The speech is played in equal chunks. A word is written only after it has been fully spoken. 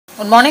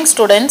Good morning,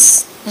 students.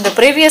 In the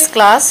previous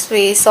class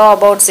we saw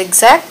about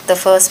zigzag, the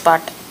first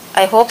part.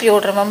 I hope you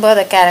would remember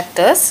the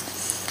characters.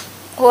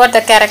 Who are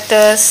the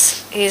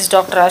characters? He is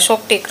Dr.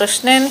 Ashok T.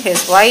 Krishnan,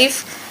 his wife,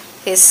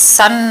 his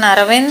son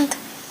Aravind,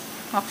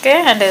 okay,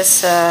 and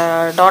his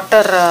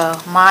daughter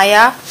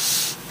Maya,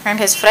 and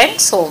his friend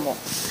Somu.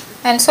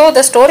 And so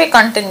the story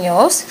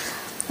continues.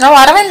 Now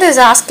Aravind is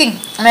asking,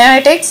 may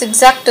I take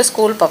zigzag to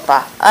school,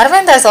 Papa?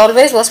 Aravind as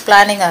always was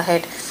planning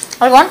ahead.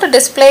 I want to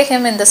display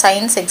him in the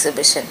science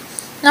exhibition.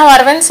 Now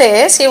Aravind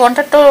says he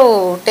wanted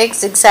to take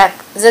zigzag.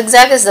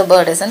 Zigzag is the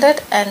bird, isn't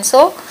it? And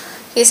so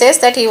he says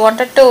that he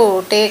wanted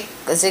to take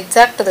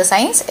zigzag to the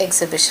science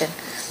exhibition.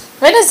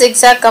 When is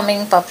zigzag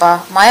coming,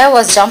 Papa? Maya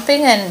was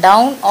jumping and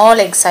down all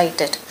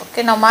excited.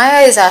 Okay, now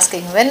Maya is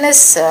asking, when is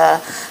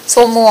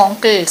Somu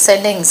uncle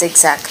sending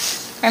zigzag?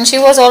 And she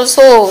was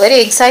also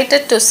very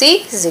excited to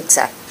see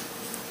zigzag.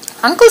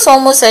 Uncle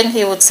Somu said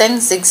he would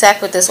send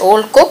zigzag with his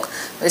old cook,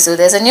 Visu.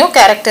 There's a new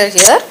character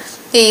here.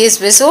 He is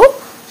Visu,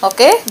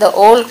 okay, the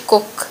old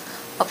cook.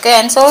 Okay,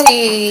 and so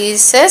he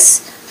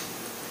says,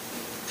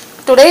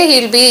 today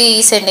he'll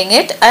be sending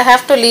it. I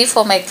have to leave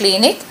for my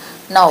clinic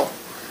now.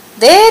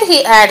 There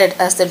he added,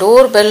 as the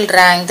doorbell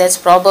rang, that's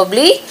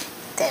probably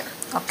them.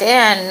 Okay,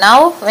 and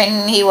now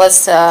when he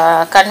was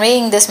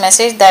conveying this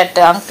message that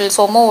Uncle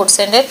Somu would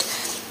send it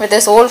with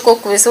his old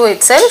cook Visu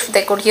itself,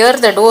 they could hear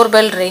the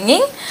doorbell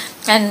ringing,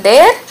 and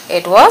there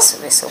it was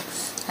Visu.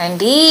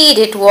 Indeed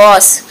it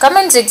was. Come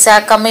in,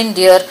 zigzag, come in,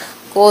 dear,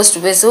 coaxed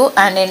Visu,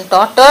 and in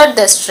tottered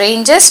the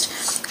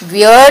strangest,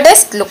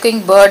 weirdest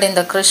looking bird in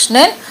the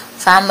Krishnan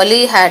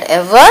family had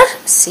ever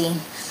seen.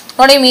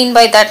 What do you mean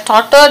by that?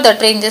 Tottered, the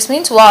strangest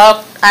means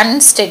walked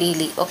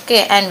unsteadily,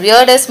 okay, and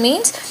weirdest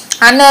means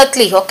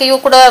unearthly, okay, you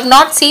could have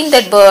not seen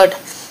that bird.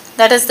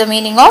 That is the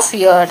meaning of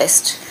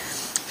weirdest.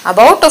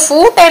 About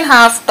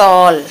 1.5 feet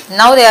tall.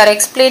 Now they are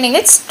explaining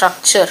its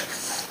structure.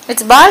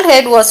 Its bald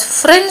head was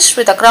fringed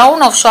with a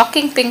crown of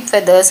shocking pink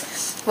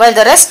feathers, while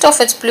the rest of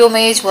its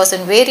plumage was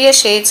in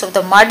various shades of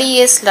the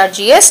muddiest,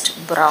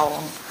 sludgiest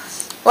brown.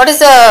 What is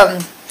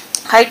the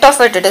height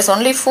of it? It is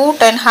only 1.5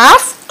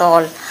 feet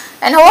tall.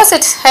 And how was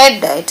its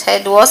head? Its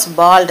head was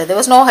bald. There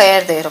was no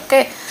hair there,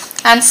 okay.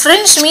 And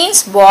fringed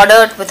means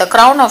bordered with a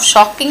crown of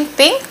shocking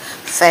pink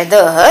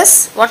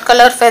feathers. What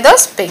color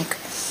feathers? Pink.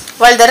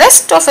 While the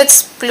rest of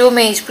its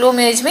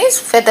plumage means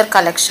feather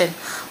collection,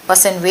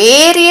 was in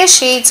various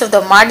shades of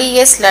the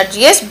muddiest,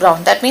 sludgiest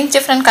brown. That means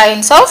different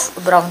kinds of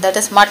brown, that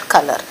is mud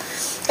color.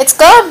 Its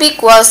curved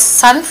beak was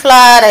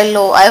sunflower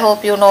yellow. I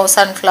hope you know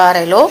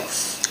sunflower yellow.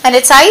 And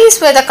its eyes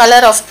were the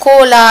color of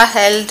cola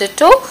held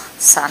to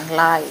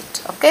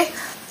sunlight. Okay.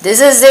 This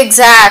is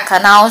zigzag,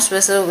 announced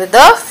Visu with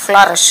a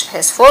flourish.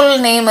 His full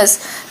name is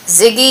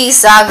Ziggy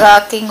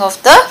Zaga, king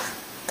of the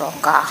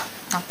Tonga.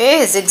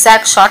 Okay,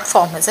 zigzag short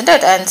form, isn't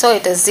it? And so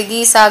it is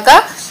Ziggy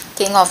Zaga,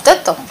 king of the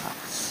Tonga.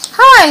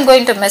 How I am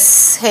going to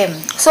miss him.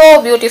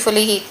 So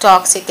beautifully he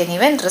talks. He can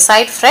even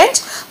recite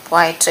French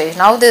poetry.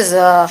 Now this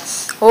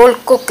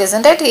old cook,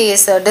 isn't it? He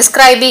is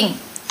describing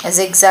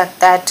zigzag,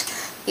 that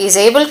he is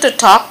able to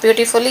talk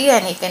beautifully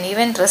and he can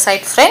even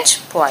recite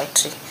French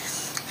poetry.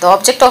 The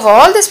object of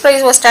all this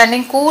praise was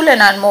standing cool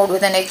and unmoved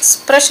with an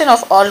expression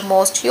of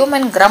almost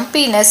human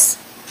grumpiness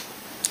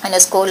in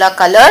his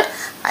cola-colored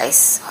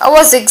eyes. How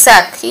was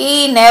zigzag?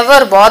 He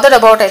never bothered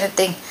about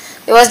anything.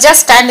 He was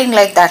just standing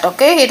like that,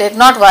 okay? He did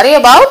not worry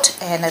about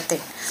anything.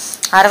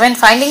 Aravind,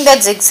 finding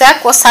that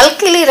zigzag was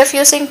sulkily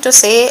refusing to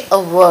say a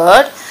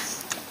word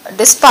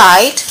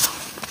despite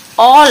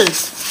all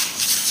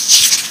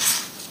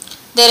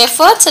their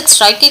efforts at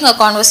striking a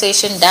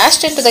conversation,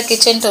 dashed into the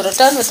kitchen to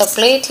return with a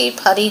plate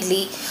heaped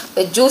hurriedly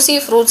with juicy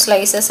fruit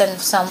slices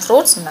and some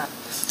fruits nut.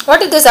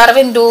 What did this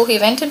Aravind do? He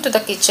went into the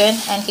kitchen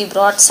and he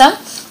brought some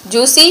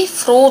juicy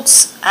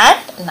fruits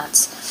and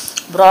nuts.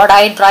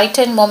 Broad-eyed,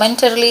 brightened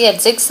momentarily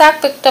at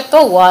zigzag, picked up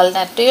a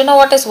walnut. Do you know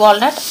what is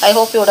walnut? I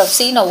hope you would have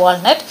seen a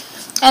walnut.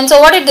 And so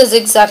what did the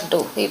zigzag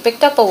do? He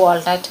picked up a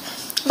walnut.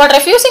 But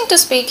refusing to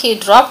speak, he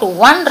dropped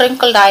one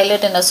wrinkled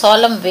eyelid in a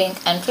solemn wink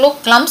and flew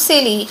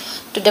clumsily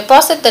to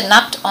deposit the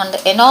nut on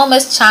the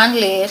enormous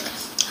chandelier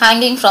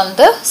hanging from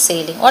the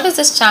ceiling. What is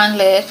this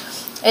chandelier?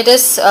 It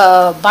is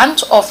a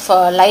bunch of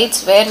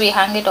lights where we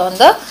hang it on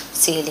the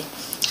ceiling.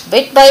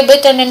 Bit by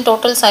bit and in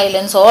total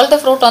silence, all the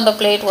fruit on the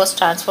plate was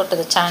transferred to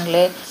the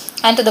chandelier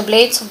and to the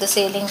blades of the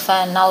ceiling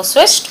fan, now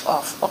switched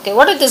off. Okay,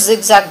 what did this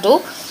zigzag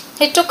do?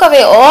 He took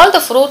away all the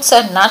fruits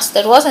and nuts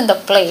that was in the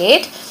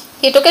plate.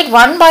 He took it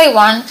one by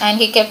one and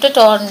he kept it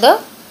on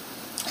the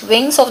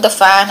wings of the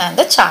fan and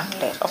the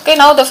chandelier. Okay,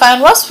 now the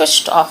fan was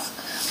switched off.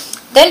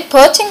 Then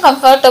perching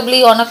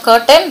comfortably on a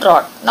curtain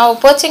rod. Now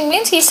perching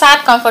means he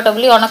sat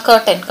comfortably on a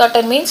curtain.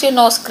 Curtain means you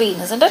know screen,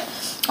 isn't it?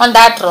 On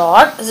that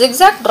rod,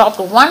 zigzag dropped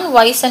one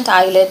wizened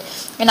eyelid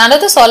in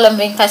another solemn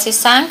wink as he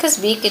sank his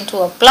beak into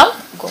a plump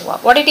goa.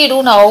 What did he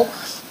do now?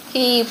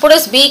 He put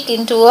his beak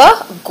into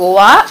a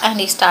goa and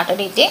he started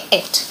eating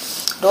it.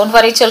 Don't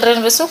worry,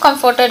 children, Visu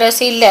comforted as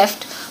he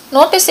left,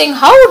 noticing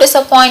how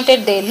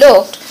disappointed they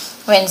looked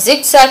when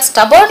zigzag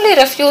stubbornly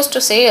refused to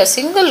say a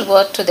single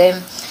word to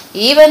them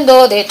even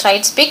though they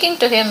tried speaking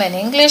to him in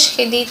English,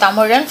 Hindi,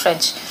 Tamil and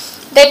French.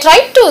 They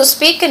tried to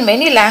speak in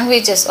many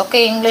languages,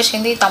 okay, English,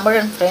 Hindi, Tamil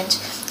and French,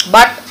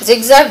 but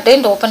Zigzag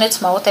didn't open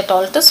its mouth at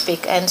all to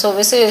speak. And so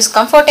Visu is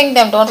comforting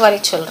them, don't worry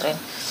children.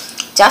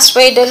 Just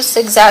wait till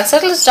Zigzag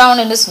settles down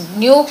in his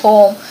new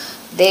home,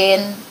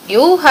 then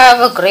you have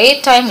a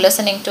great time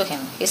listening to him.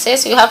 He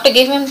says you have to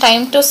give him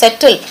time to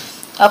settle,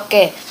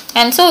 okay,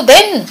 and so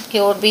then he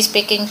would be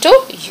speaking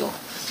to you.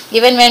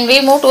 Even when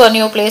we move to a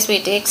new place, we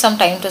take some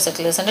time to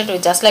settle, isn't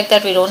it? Just like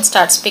that, we don't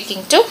start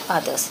speaking to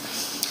others.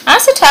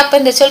 As it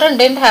happened, the children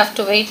didn't have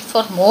to wait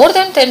for more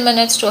than 10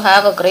 minutes to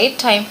have a great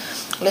time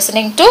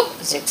listening to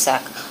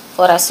Zigzag.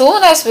 For as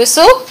soon as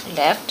Visu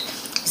left,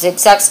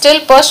 Zigzag still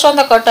perched on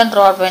the curtain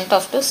rod went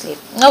off to sleep.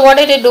 Now what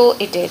did it do?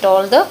 It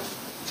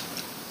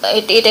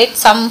ate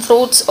some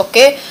fruits,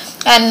 okay,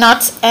 and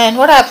nuts, and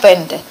what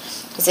happened?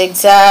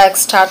 Zigzag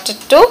started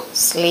to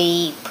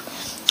sleep.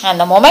 And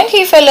the moment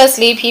he fell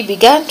asleep, he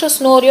began to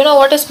snore. You know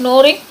what is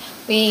snoring?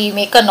 We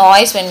make a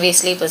noise when we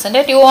sleep, isn't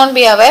it? You won't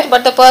be aware,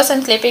 but the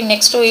person sleeping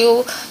next to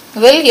you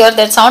will hear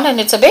that sound, and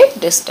it's a big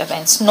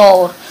disturbance.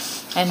 Snore.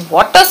 And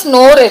what a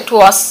snore it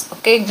was,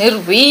 okay,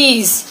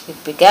 nirvees.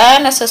 It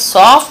began as a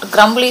soft,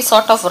 grumbly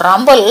sort of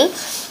rumble,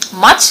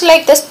 much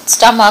like the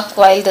stomach,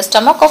 while the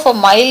stomach of a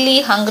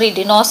mildly hungry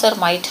dinosaur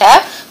might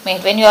have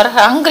made. When you are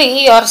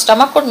hungry, your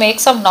stomach would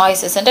make some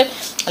noise, isn't it?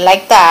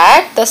 Like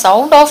that, the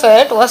sound of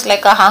it was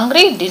like a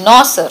hungry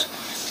dinosaur.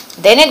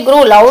 Then it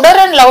grew louder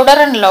and louder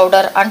and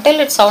louder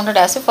until it sounded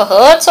as if a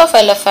herd of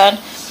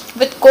elephants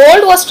with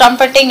cold was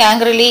trumpeting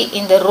angrily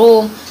in the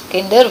room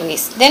in their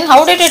ways. Then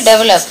how did it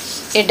develop?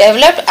 It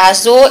developed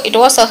as though it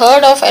was a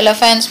herd of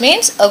elephants,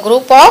 means a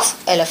group of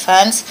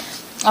elephants.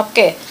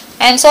 Okay.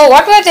 And so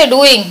what were they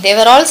doing? They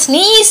were all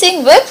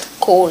sneezing with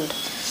cold.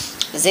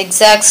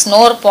 Zigzag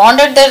snore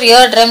pounded their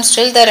eardrums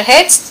till their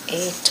heads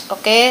ached.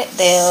 Okay.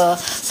 Their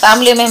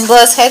family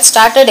members' heads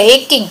started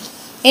aching.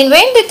 In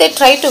vain did they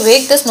try to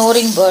wake the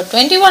snoring bird.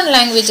 21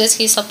 languages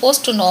he is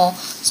supposed to know,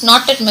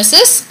 snorted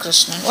Mrs.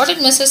 Krishnan. What did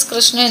Mrs.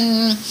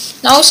 Krishnan?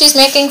 Now she is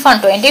making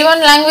fun. 21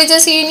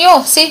 languages he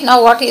knew. See,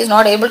 now what he is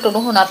not able to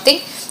do,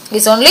 nothing. He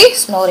is only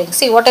snoring.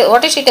 See,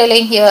 what is she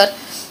telling here?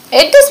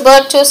 Yet this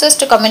bird chooses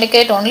to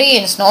communicate only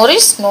in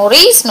snorish,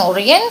 snorri,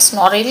 snorian,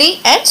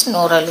 snorily and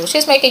snoralu. She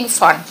is making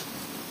fun.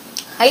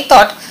 I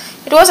thought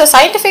it was a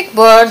scientific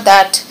bird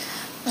that...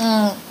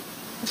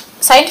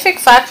 Scientific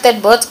fact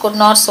that birds could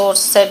not soar,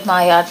 said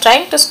Maya,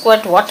 trying to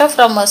squirt water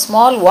from a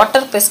small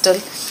water pistol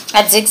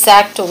at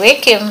Zigzag to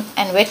wake him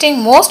and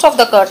wetting most of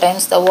the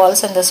curtains, the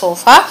walls and the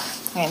sofa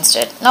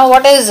instead. Now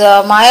what is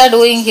Maya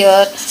doing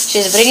here? She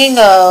is bringing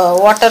a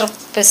water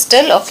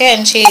pistol, okay,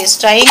 and she is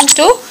trying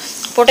to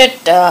put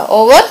it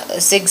over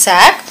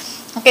Zigzag,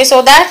 okay,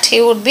 so that he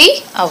would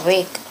be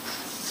awake.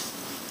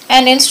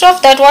 And instead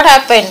of that, what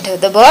happened?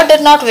 The bird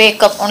did not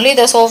wake up. Only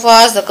the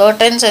sofas, the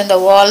curtains and the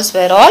walls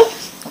were all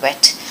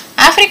wet.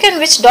 African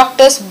witch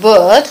doctor's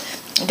bird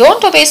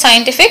don't obey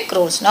scientific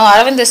rules. Now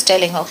Arvind is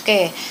telling,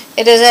 okay,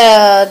 it is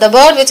the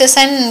bird which is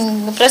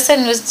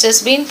which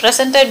is being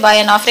presented by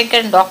an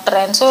African doctor,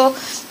 and so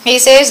he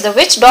says the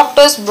witch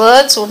doctor's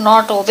birds would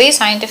not obey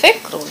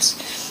scientific rules.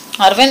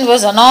 Arvind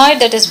was annoyed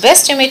that his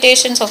best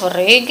imitations of a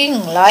raging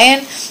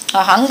lion,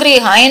 a hungry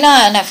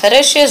hyena and a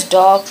ferocious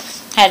dog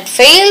had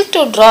failed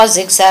to draw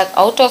Zigzag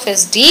out of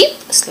his deep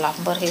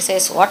slumber. He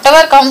says,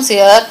 whatever comes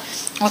here,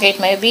 okay,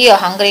 it may be a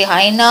hungry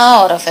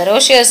hyena or a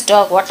ferocious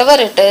dog,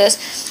 whatever it is,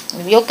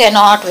 you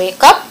cannot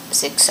wake up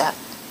Zigzag.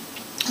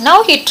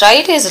 Now he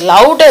tried his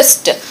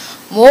loudest,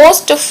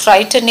 most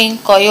frightening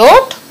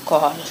coyote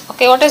call.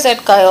 Okay, what is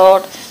that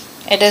coyote?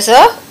 It is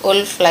a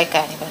wolf-like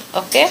animal.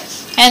 Okay,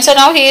 and so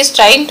now he is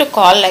trying to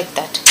call like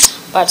that.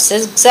 But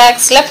Zigzag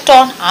slept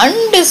on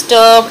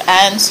undisturbed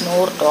and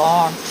snored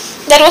on.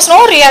 There was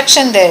no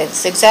reaction there.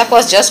 Zigzag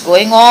was just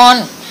going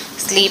on,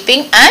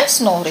 sleeping and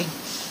snoring.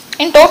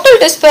 In total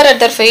despair at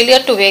their failure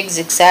to wake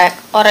Zigzag,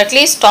 or at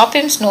least stop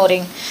him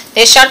snoring,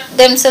 they shut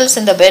themselves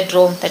in the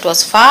bedroom that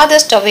was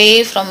farthest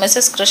away from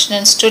Mrs.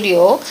 Krishnan's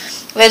studio,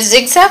 where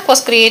Zigzag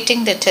was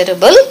creating the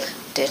terrible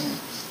din.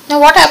 Now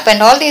what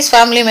happened? All these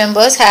family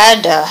members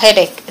had a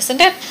headache,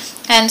 isn't it?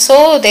 And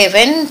so they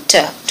went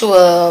to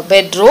a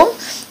bedroom,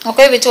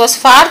 okay, which was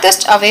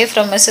farthest away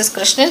from Mrs.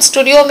 Krishnan's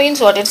studio.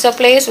 Means what? It's a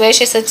place where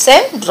she sits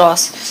and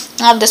draws,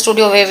 not the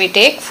studio where we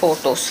take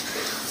photos.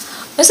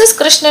 Mrs.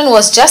 Krishnan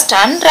was just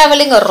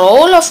unraveling a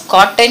roll of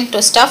cotton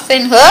to stuff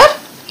in her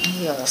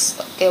ears.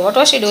 Okay, what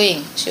was she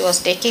doing? She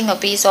was taking a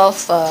piece of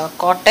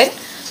cotton,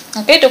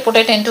 okay, to put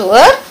it into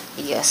her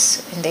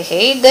ears. And they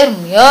hate their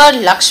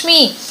mere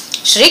Lakshmi,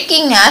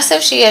 shrieking as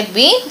if she had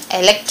been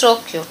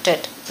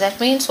electrocuted. That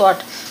means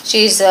what?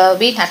 She's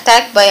been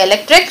attacked by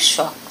electric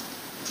shock.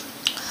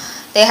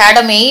 They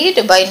had a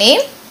maid by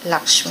name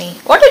Lakshmi.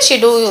 What did she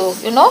do?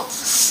 You know,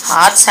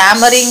 hearts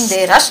hammering,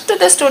 they rushed to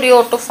the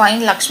studio to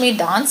find Lakshmi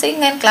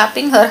dancing and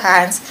clapping her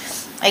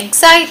hands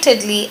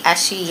excitedly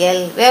as she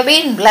yelled, "We have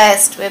been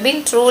blessed, we have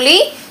been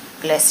truly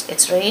blessed.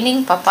 It's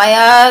raining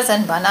papayas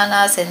and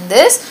bananas in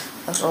this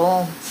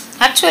room."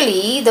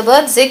 Actually, the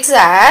bird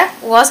Zigzag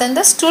was in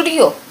the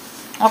studio.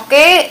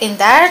 Okay, in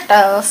that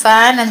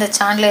fan and the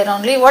chandelier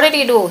only, what did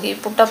he do? He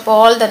put up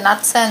all the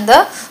nuts and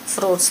the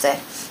fruits there.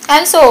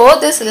 And so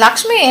this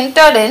Lakshmi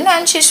entered in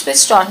and she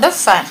switched on the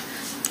fan.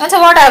 And so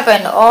what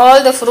happened?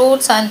 All the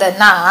fruits and the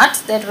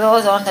nuts that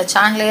was on the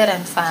chandelier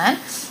and fan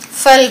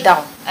fell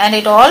down, and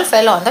it all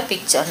fell on the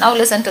picture. Now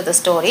listen to the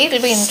story, it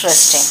will be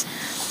interesting.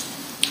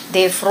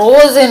 They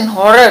froze in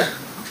horror.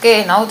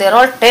 Okay, now they are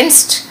all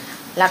tensed.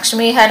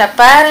 Lakshmi had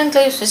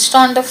apparently switched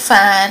on the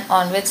fan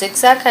on which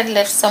Zigzag had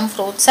left some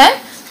fruits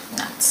and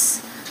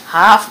nuts.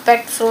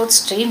 Half-pecked fruits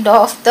streamed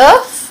off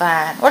the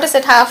fan. What is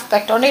it,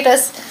 half-pecked? Only it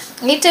has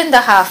eaten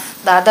the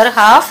half. The other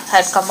half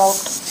had come out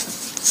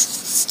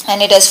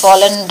and it has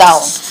fallen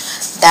down,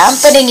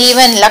 dampening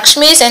even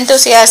Lakshmi's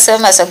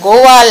enthusiasm as a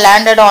guava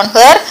landed on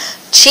her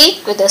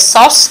cheek with a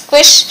soft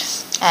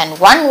squish and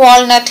one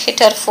walnut hit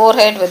her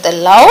forehead with a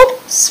loud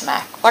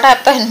smack. What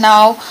happened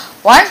now?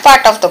 One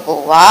part of the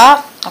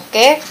guava,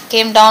 okay,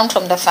 came down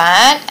from the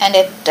fan and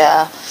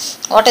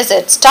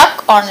it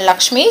stuck on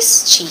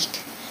Lakshmi's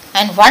cheek.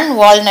 And one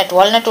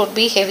walnut would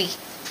be heavy.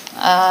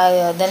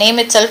 The name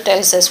itself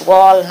tells us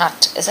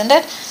walnut, isn't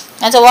it?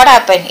 And so what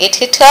happened? It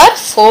hit her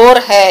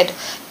forehead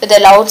with a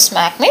loud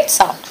smack-made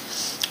sound.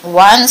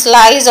 One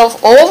slice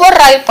of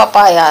overripe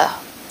papaya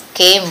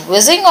came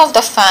whizzing off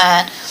the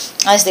fan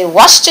as they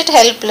washed it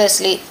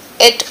helplessly.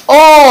 It,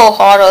 oh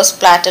horror,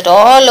 splattered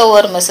all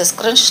over Mrs.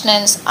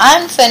 Krishnan's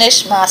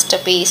unfinished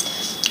masterpiece,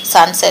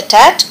 Sunset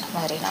at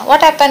Marina.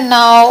 What happened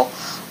now?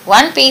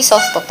 One piece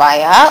of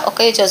papaya,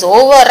 okay, which is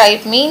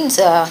overripe means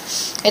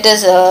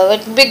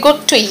it would be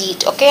good to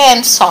eat, okay,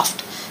 and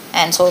soft.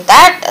 And so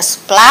that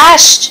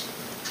splashed.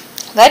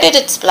 Where did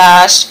it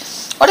splash?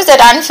 What is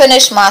that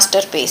unfinished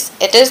masterpiece?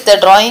 It is the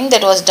drawing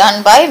that was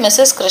done by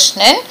Mrs.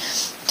 Krishnan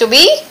to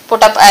be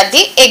put up at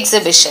the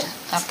exhibition.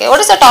 Okay, what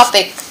is the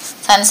topic?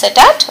 Sunset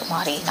at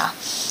Marina.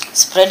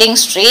 Spreading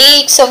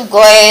streaks of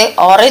goy,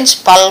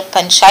 orange pulp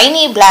and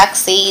shiny black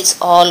seeds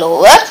all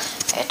over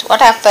it.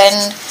 What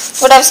happened?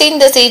 You would have seen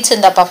the seeds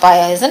in the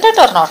papaya, isn't it,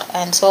 or not?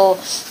 And so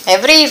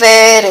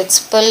everywhere it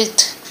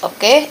spilled,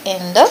 okay,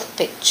 in the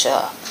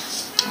picture.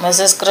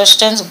 Mrs.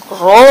 Krishnan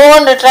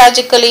groaned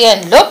tragically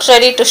and looked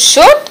ready to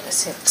shoot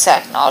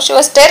Zigzag. Now she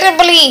was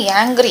terribly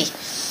angry.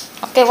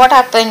 Okay, what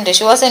happened?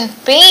 She was in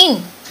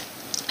pain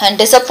and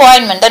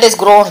disappointment, that is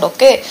groaned,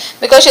 okay,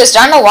 because she has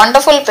done a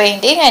wonderful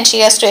painting and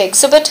she has to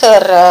exhibit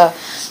her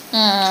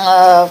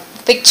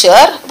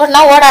picture, but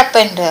now what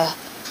happened?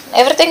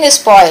 Everything is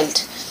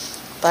spoiled.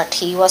 But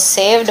he was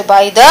saved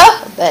by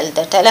the bell,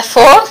 the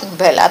telephone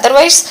bell.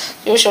 Otherwise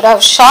you should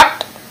have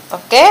shot,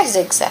 okay,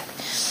 Zigzag.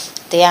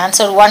 They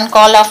answered one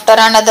call after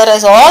another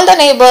as all the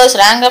neighbors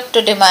rang up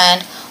to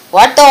demand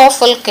what the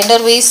awful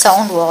kinderwee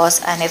sound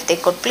was and if they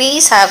could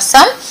please have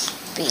some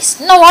peace.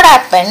 Now what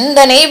happened?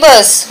 The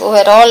neighbors who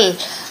were all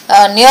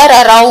near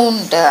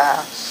around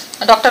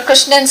Dr.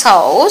 Krishnan's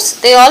house,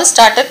 they all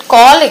started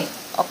calling,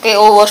 okay,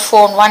 over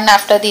phone one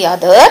after the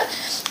other,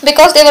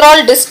 because they were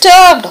all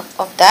disturbed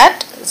of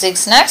that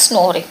Zigzag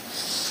snoring.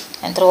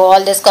 And through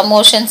all this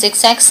commotion,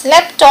 Zigzag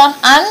slept on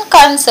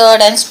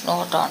unconcerned and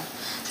snored on.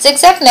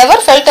 Zigzag never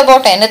felt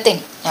about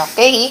anything.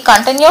 Okay, he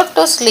continued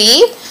to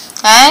sleep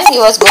and he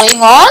was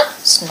going on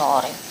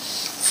snoring.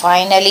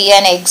 Finally,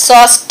 an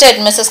exhausted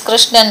Mrs.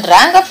 Krishnan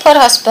rang up her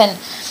husband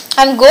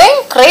and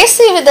going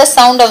crazy with the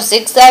sound of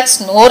Zigzag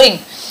snoring,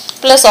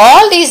 plus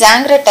all these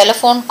angry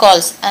telephone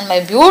calls and my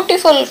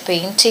beautiful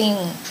painting.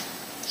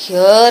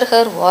 Here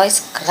her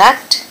voice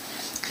cracked.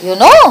 You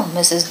know,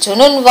 Mrs.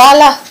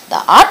 Jununwala,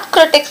 the art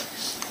critic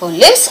who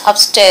lives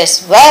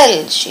upstairs,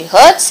 well, she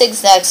heard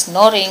Zigzag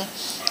snoring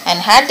and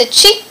had the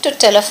cheek to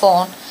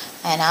telephone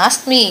and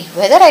asked me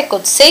whether I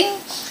could sing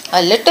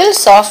a little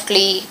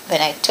softly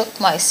when I took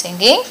my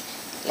singing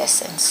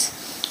lessons.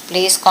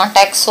 Please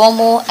contact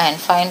Somu and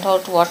find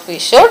out what we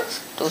should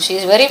do. She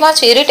is very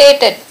much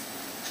irritated.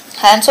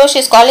 And so she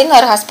is calling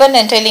her husband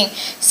and telling,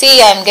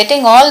 see, I am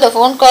getting all the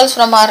phone calls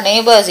from our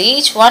neighbors.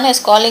 Each one is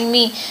calling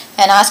me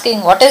and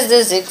asking, what is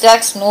this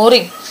Zigzag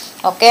snoring?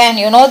 Okay, and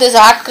you know this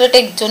art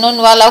critic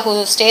Jununwala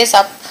who stays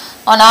up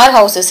on our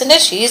house, isn't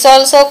it? She is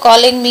also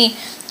calling me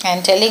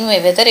and telling me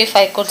whether if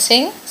I could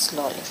sing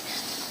slowly.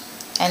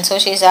 And so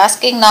she is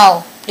asking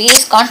now,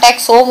 please contact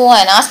Somu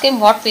and ask him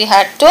what we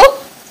had to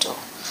do.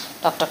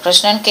 Dr.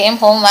 Krishnan came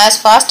home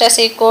as fast as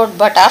he could,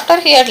 but after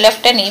he had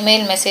left an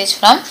email message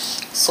from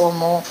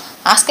Somu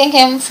asking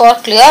him for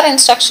clear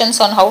instructions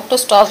on how to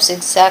stop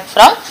Zigzag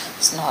from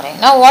snoring.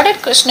 Now what did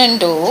Krishnan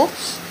do?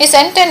 He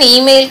sent an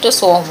email to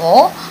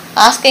Somu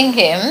asking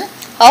him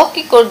how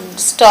he could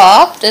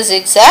stop the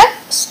Zigzag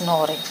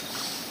snoring.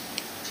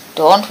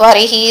 Don't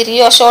worry, he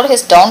reassured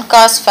his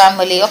downcast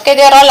family. Okay,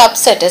 they are all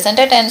upset, isn't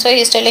it? And so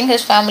he is telling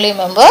his family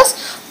members,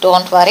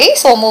 don't worry,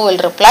 Somu will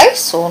reply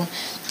soon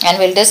and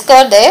will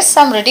discover there is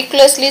some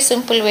ridiculously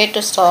simple way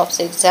to stop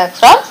Zigzag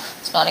from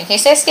snoring. He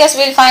says, yes,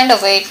 we will find a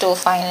way to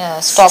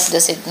stop the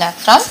Zigzag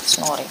from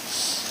snoring.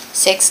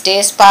 6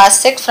 days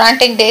passed, 6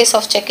 frantic days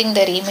of checking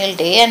their email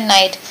day and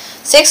night.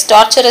 6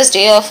 torturous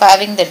days of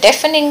having the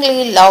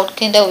deafeningly loud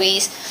kinder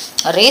voice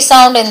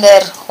resound in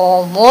their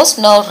home most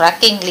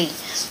nerve-wrackingly.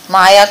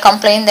 Maya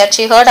complained that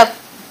she heard a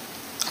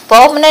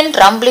permanent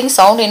rumbling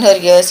sound in her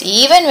ears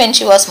even when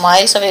she was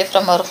miles away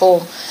from her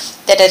home,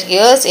 that her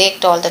ears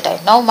ached all the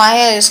time. Now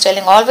Maya is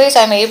telling, always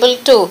I am able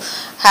to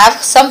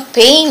have some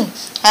pain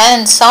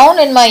and sound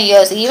in my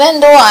ears even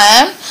though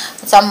I am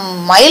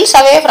some miles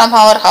away from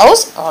our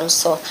house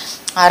also.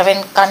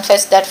 Arvind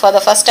confessed that for the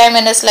first time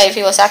in his life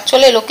he was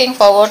actually looking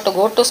forward to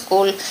go to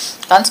school,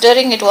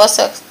 considering it was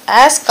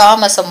as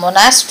calm as a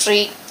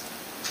monastery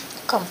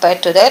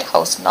compared to their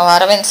house. Now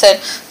Arvind said,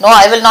 no,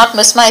 I will not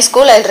miss my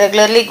school. I'll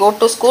regularly go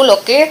to school.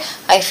 Okay,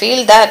 I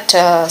feel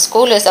that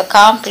school is a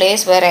calm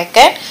place where I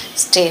can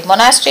stay.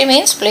 Monastery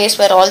means place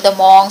where all the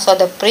monks or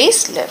the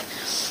priests live.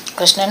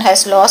 Krishnan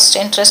has lost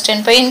interest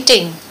in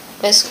painting.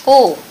 With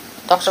who?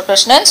 Dr.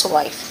 Krishnan's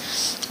wife.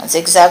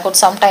 Zigzag would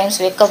sometimes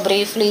wake up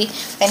briefly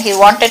when he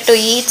wanted to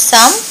eat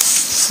some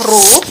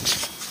fruit,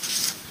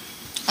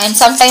 and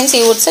sometimes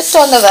he would sit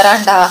on the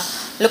veranda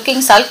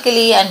looking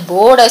sulkily and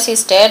bored as he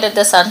stared at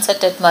the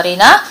sunset at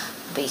Marina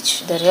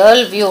Beach. The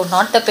real view,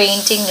 not the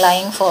painting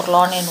lying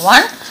forlorn in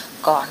one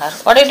corner.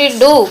 What did he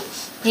do?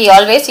 He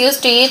always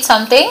used to eat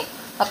something.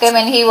 Okay,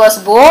 when he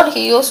was bored,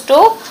 he used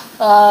to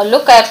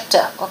look at,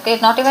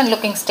 not even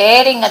looking,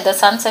 staring at the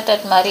sunset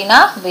at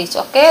Marina Beach.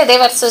 Okay, they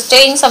were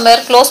staying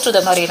somewhere close to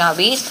the Marina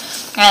Beach,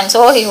 and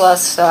so he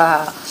was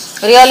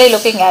really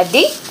looking at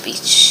the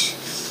beach.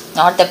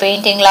 Not the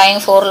painting lying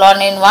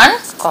forlorn in one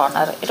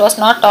corner. It was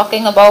not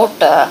talking about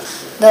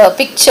the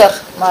picture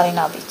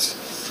Marina Beach.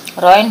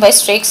 Ruined by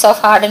streaks of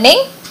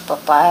hardening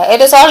papaya.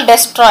 It is all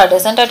destroyed,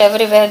 isn't it?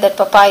 Everywhere that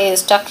papaya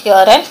is stuck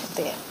here and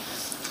there.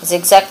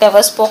 Zigzag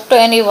never spoke to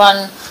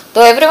anyone,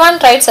 though everyone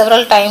tried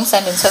several times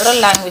and in several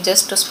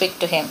languages to speak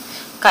to him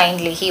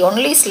kindly. He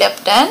only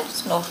slept and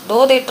snored.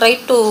 Though they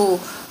tried to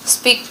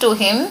speak to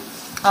him,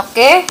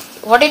 okay,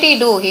 what did he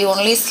do? He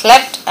only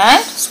slept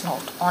and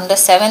snored. On the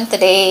 7th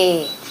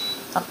day,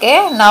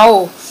 okay,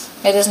 now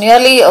it is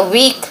nearly a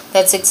week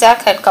that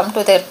Zigzag had come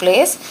to their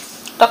place.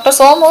 Dr.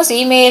 Somu's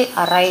email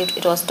arrived.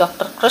 It was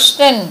Dr.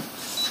 Krishnan,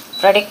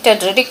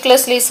 predicted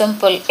ridiculously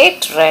simple.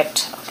 It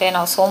read, okay,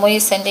 now Somu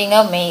is sending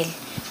a mail.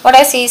 What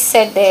has he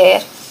said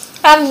there?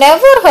 I have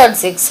never heard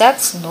Zigzag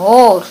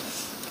snore.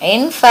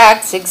 In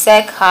fact,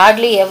 Zigzag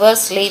hardly ever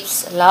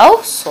sleeps.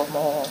 Love,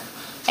 Somu.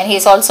 And he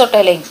is also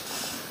telling,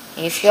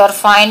 if you are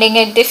finding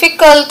it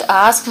difficult,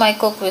 ask my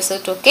cook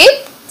visit to keep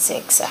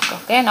Zigzag.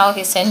 Okay, now he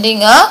is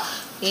sending a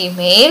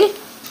email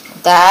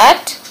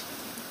that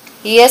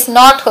he has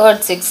not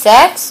heard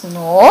Zigzag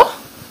snore,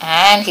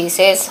 and he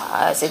says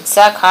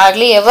Zigzag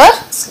hardly ever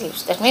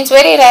sleeps. That means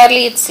very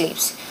rarely it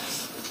sleeps.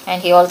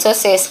 And he also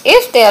says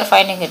if they are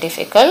finding it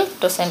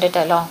difficult, to send it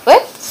along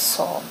with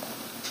Somu.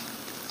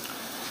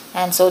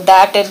 And so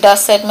that it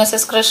does, said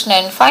Mrs.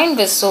 Krishnan. Fine,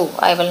 Visu,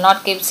 I will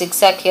not keep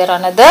Zigzag here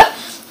another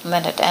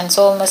minute. And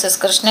so Mrs.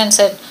 Krishnan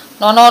said,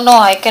 no,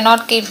 I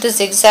cannot keep the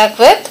Zigzag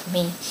with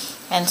me.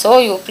 And so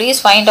you please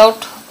find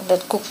out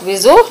the cook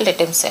Visu, let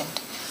him send.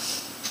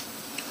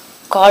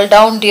 Call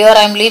down, dear,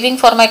 I am leaving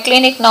for my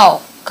clinic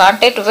now.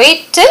 Can't it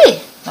wait till?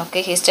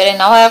 Okay, he's telling,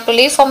 now I have to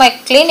leave for my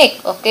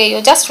clinic. Okay,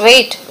 you just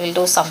wait, we'll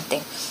do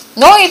something.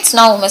 No, it's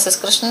now. Mrs.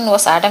 Krishnan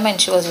was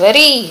adamant. She was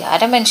very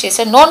adamant. She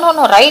said, no,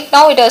 right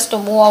now it has to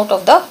move out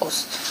of the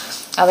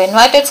house. I've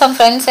invited some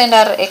friends and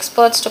our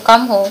experts to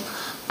come home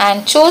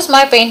and choose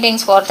my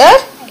paintings for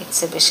the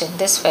exhibition.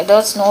 This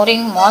feathered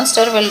snoring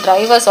monster will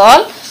drive us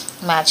all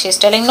mad. She's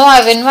telling, no,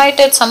 I've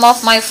invited some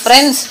of my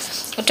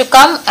friends to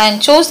come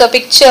and choose the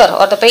picture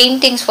or the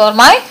paintings for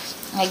my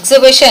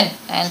exhibition.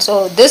 And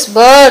so this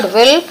bird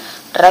will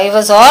drive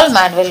us all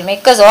mad, will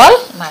make us all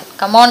mad.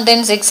 Come on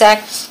then, Zigzag.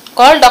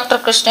 Called Dr.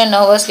 Krishnan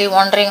nervously,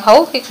 wondering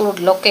how he could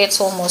locate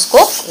Somu's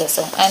cook.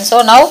 Listen. And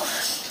so now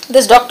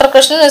this Dr.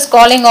 Krishnan is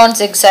calling on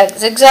Zigzag.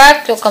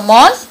 Zigzag, you come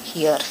on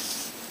here.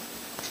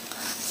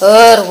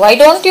 Why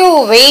don't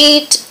you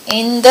wait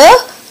in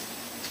the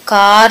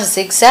car,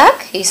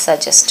 Zigzag? He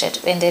suggested.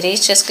 When they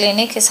reached his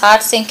clinic, his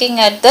heart sinking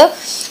at the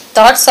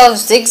thoughts of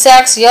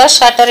Zigzag's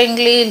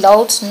ear-shatteringly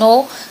loud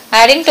snore,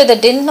 adding to the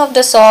din of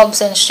the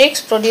sobs and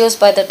shrieks produced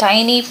by the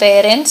tiny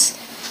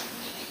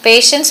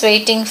patients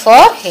waiting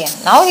for him.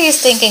 Now he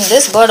is thinking,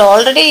 this bird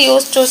already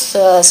used to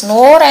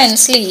snore and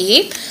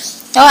sleep.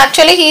 Now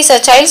actually he is a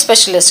child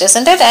specialist,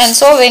 isn't it? And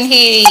so when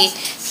he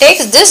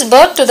takes this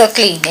bird to the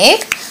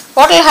clinic,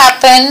 what will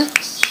happen?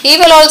 He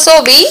will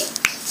also be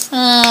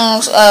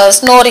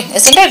snoring,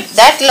 isn't it?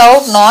 That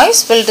loud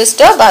noise will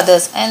disturb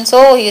others. And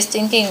so he is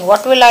thinking,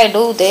 what will I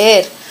do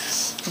there?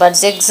 But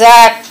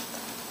Zigzag,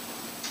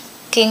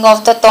 king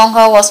of the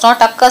Tonga, was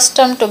not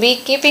accustomed to be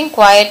keeping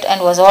quiet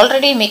and was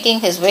already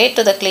making his way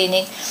to the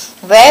clinic,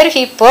 where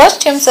he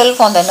perched himself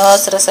on the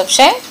nurse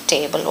reception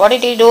table. What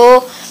did he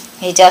do?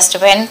 He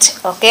just went,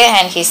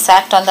 and he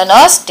sat on the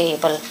nurse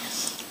table.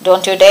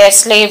 Don't you dare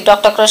sleep,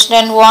 Dr.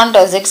 Krishnan warned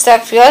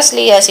Zigzag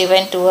fiercely as he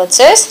went towards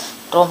his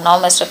room.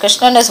 Now Mr.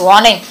 Krishnan is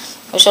warning,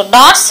 you should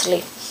not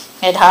sleep.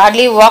 He had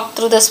hardly walked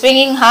through the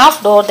swinging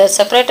half door that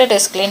separated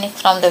his clinic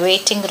from the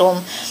waiting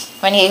room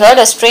when he heard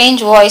a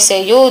strange voice say,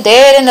 "You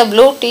there in the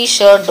blue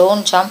t-shirt,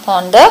 don't jump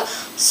on the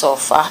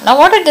sofa." Now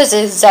what did this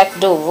zigzag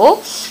do?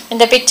 In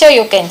the picture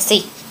you can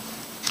see.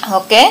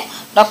 Okay,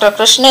 Dr.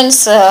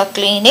 Krishnan's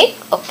clinic,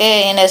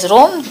 okay, in his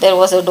room there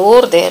was a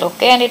door there,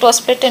 okay, and it was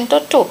split into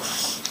two.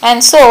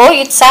 And so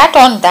it sat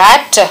on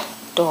that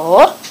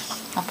door,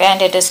 okay,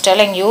 and it is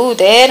telling, "You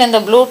there in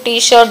the blue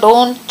t-shirt,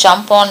 don't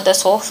jump on the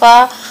sofa.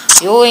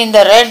 You in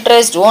the red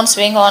dress, don't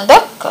swing on the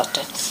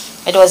curtain."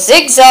 It was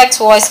Zigzag's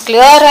voice,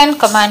 clear and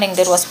commanding.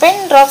 There was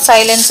pin drop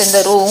silence in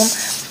the room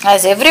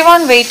as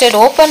everyone waited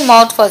open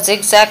mouthed for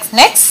Zigzag's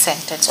next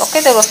sentence.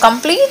 Okay, there was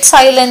complete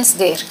silence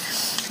there.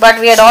 But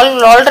we had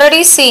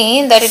already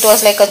seen that it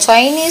was like a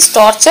Chinese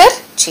torture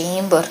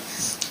chamber.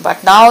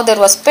 But now there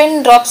was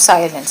pin drop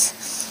silence.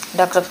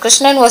 Dr.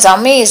 Krishnan was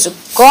amazed.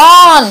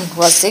 Gone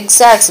was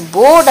Zigzag's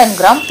bored and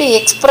grumpy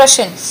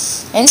expression.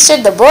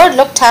 Instead, the bird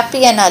looked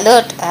happy and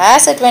alert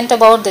as it went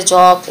about the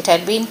job it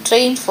had been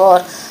trained for,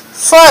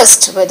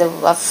 first with the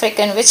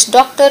African witch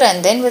doctor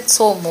and then with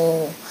Somu.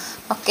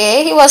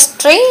 Okay, he was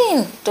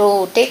trained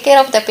to take care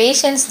of the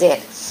patients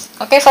there.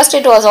 Okay, first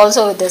it was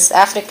also with this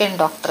African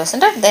doctor,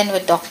 isn't it? Then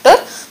with Dr.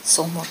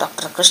 Somu.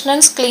 Dr.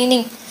 Krishnan's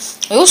cleaning,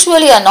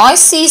 usually a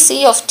noisy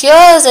sea of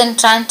tears and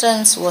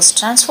tantrums, was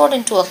transformed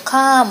into a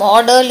calm,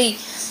 orderly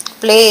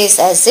place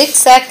as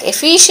Zigzag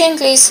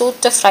efficiently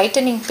soothed the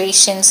frightening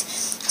patients,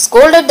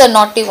 scolded the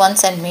naughty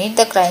ones and made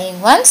the crying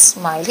ones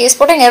smile. He is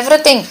putting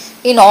everything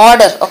in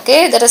order.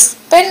 Okay, there is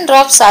pin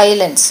drop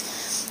silence.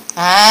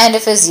 And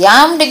if his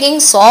yam digging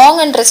song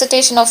and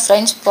recitation of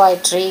French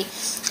poetry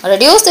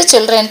reduced the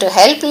children to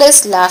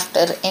helpless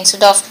laughter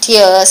instead of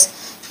tears,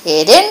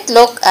 he didn't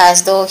look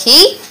as though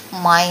he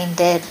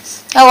minded.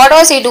 Now what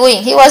was he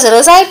doing? He was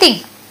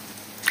reciting,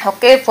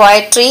 okay,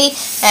 poetry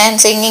and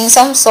singing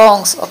some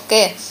songs,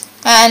 okay.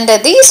 And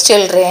these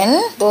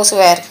children, those who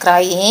were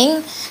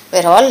crying,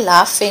 were all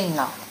laughing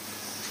now.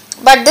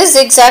 But this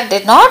Zigzag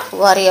did not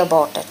worry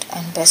about it.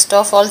 And best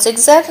of all,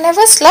 Zigzag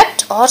never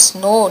slept or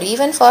snored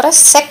even for a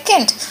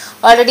second.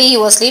 Already he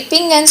was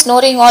sleeping and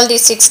snoring all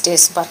these 6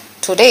 days. But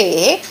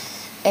today,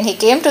 when he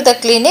came to the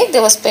clinic,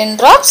 there was pin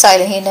drop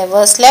silence. He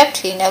never slept,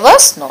 he never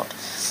snored.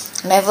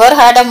 Never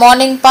had a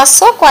morning pass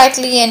so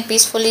quietly and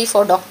peacefully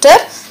for Dr.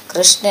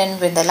 Krishnan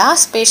when the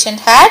last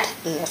patient had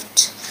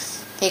left.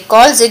 He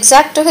called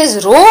Zigzag to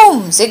his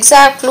room.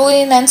 Zigzag flew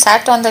in and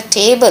sat on the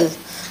table,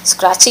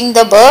 scratching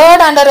the bird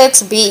under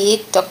its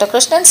beak. Dr.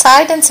 Krishnan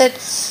sighed and said,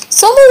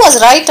 "Somu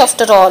was right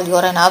after all. You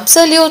are an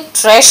absolute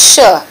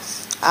treasure.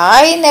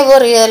 I never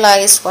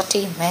realized what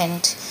he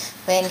meant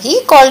when he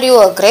called you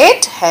a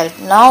great help."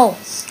 Now,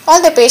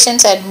 all the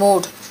patients had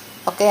moved.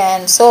 Okay,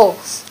 and so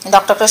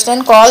Dr.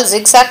 Krishnan called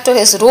Zigzag to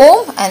his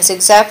room and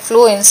Zigzag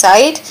flew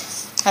inside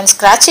and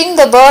scratching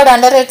the bird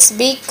under its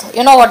beak.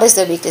 You know what is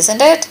the beak,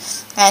 isn't it?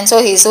 And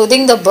so he is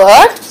soothing the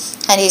bird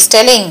and he is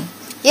telling,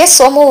 "Yes,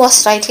 Somu was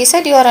right. He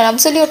said you are an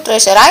absolute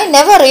treasure. I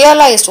never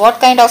realized what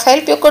kind of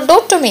help you could do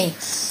to me.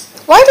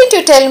 Why didn't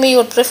you tell me you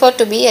would prefer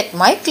to be at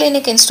my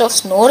clinic instead of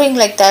snoring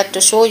like that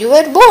to show you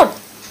were bored?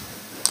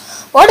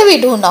 What do we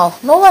do now?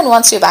 No one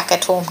wants you back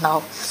at home now.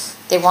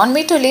 They want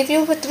me to leave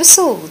you with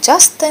Visu."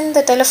 Just then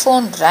the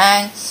telephone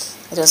rang.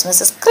 It was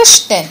Mrs.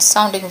 Krishnan,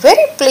 sounding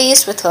very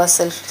pleased with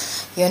herself.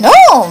 "You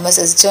know,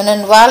 Mrs.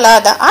 Junanwala,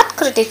 the art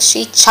critic,"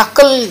 she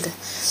chuckled.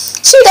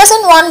 "She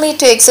doesn't want me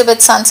to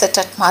exhibit Sunset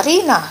at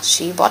Marina.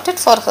 She bought it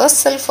for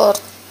herself for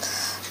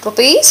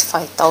rupees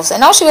 5,000.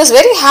 Now she was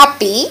very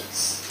happy.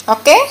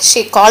 Okay,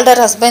 she called her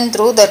husband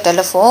through the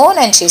telephone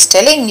and she's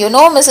telling, "You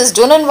know Mrs.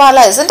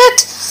 Junanwala, isn't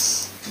it?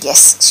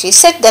 Yes, she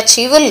said that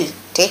she will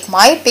take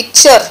my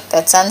picture,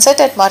 that sunset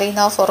at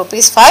Marina, for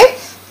rupees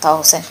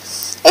 5,000.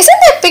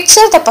 Isn't that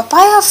picture the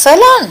papaya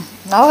fell on?"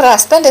 Now her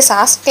husband is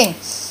asking,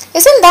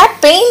 "Isn't that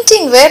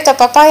painting where the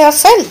papaya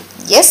fell?"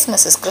 Yes,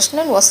 Mrs.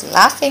 Krishnan was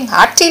laughing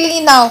heartily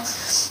now.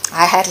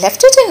 "I had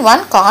left it in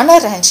one corner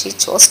and she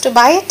chose to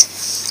buy it,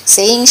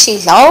 saying she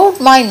loved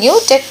my new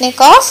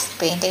technique of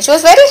painting." She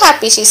was very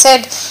happy. She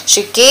said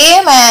she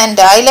came and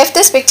I left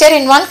this picture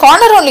in one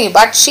corner only,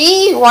 but she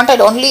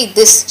wanted only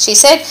this. She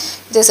said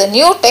it is a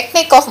new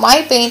technique of my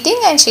painting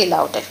and she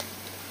loved it.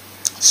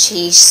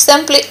 She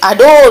simply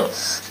adored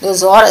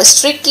those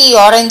streaky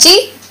orangey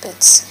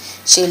bits.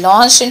 She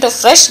launched into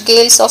fresh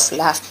gales of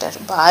laughter.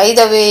 "By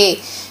the way,"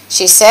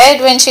 she said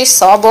when she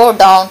sobered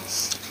down,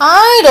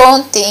 "I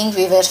don't think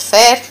we were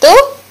fair to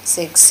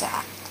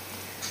Zigzag."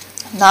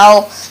 Now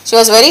she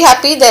was very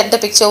happy that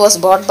the picture was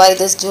bought by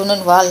this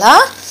Junanwala.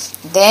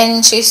 Then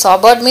she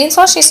sobered, means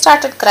what? She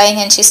started crying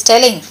and she's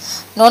telling,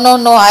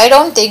 No, I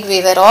don't think we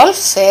were all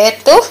fair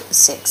to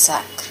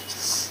Zigzag.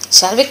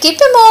 Shall we keep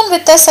him on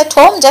with us at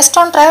home just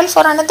on trial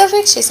for another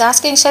week?" She's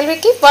asking, "Shall we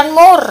keep one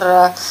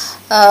more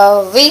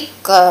week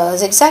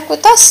Zigzag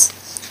with us?"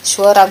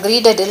 "Sure,"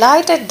 agreed a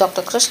delighted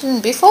Dr.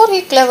 Krishnan before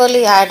he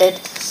cleverly added,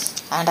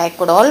 and I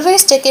could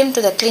always take him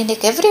to the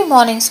clinic every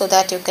morning so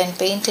that you can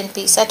paint in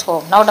peace at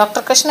home. Now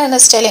Dr. Krishnan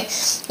is telling,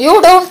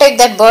 you don't take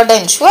that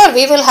burden. Sure,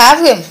 we will have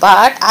him,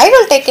 but I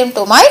will take him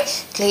to my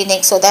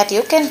clinic so that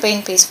you can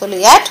paint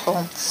peacefully at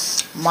home.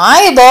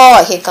 My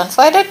boy, he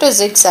confided to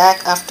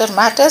Zigzag after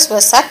matters were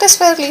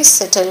satisfactorily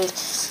settled,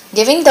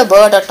 giving the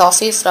bird a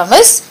toffee from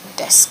his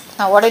desk.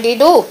 Now what did he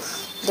do?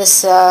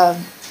 This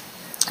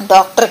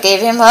doctor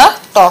gave him a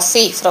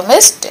toffee from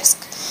his desk.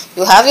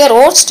 You have your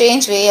own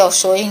strange way of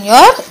showing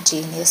your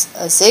genius.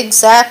 A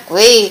zigzag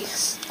way,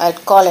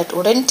 I'd call it,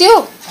 wouldn't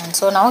you? And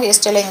so now he is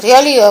telling,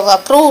 really you have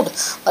approved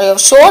or you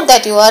have showed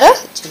that you are a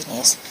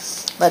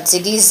genius. But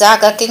Ziggy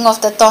Zaga, king of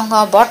the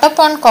Tonga, brought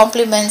upon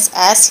compliments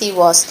as he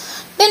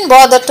was, didn't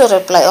bother to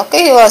reply.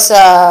 Okay, he was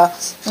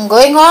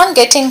going on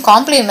getting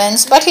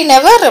compliments, but he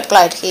never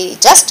replied. He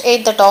just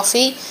ate the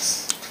toffee,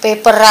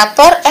 paper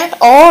wrapper and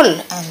all,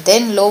 and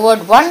then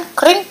lowered one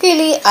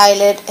crinkly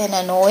eyelid in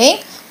a knowing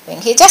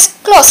wink. He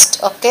just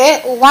closed,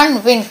 okay,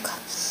 one wink,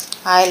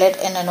 eyelid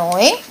in a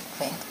knowing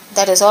wink.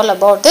 That is all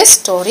about this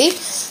story.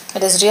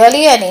 It is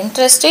really an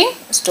interesting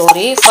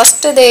story.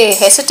 First they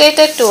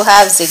hesitated to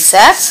have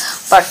Zigzag,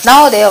 but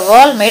now they have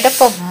all made up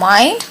a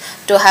mind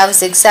to have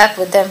Zigzag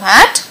with them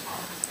at.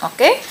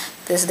 Okay,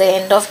 this is the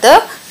end of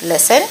the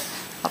lesson,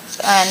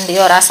 and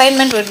your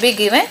assignment will be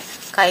given.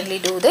 Kindly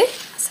do the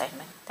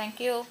assignment. Thank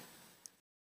you.